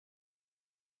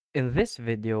In this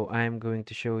video, I am going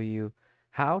to show you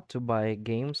how to buy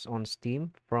games on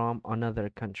Steam from another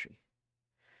country.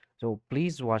 So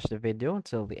please watch the video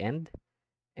until the end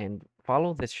and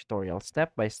follow this tutorial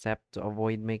step by step to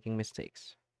avoid making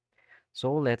mistakes.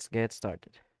 So let's get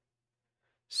started.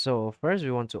 So first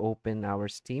we want to open our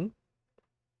Steam,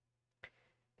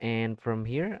 and from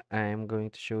here I'm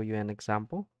going to show you an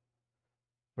example.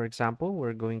 For example,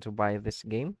 we're going to buy this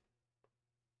game.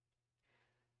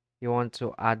 You want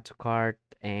to add to cart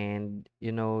and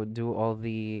do all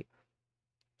the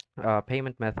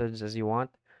payment methods as you want,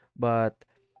 but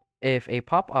if a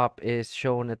pop-up is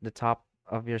shown at the top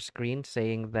of your screen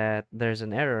saying that there's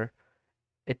an error,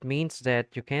 it means that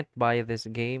you can't buy this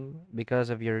game because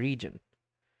of your region.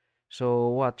 So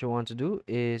what you want to do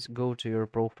is go to your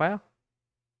profile,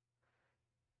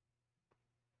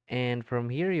 and from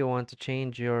here you want to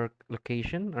change your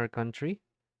location or country.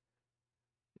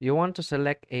 You want to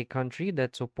select a country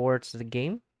that supports the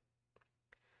game.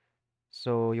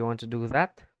 So you want to do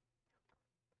that.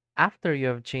 After you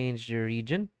have changed your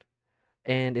region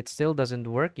and it still doesn't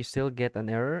work, you still get an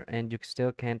error and you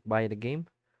still can't buy the game,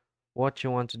 what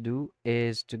you want to do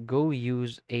is to go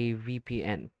use a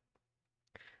VPN.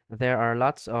 There are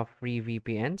lots of free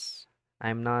VPNs.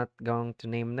 I'm not going to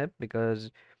name them because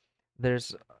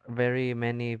there's very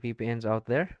many VPNs out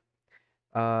there.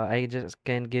 I just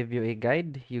can give you a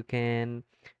guide. You can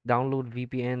download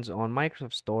VPNs on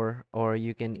Microsoft Store, or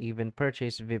you can even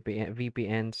purchase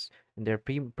VPNs in their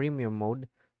premium mode,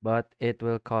 but it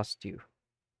will cost you.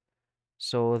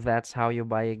 So that's how you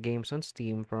buy games on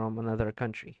Steam from another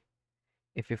country.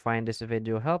 If you find this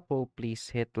video helpful, please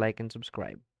hit like and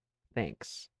subscribe.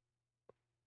 Thanks.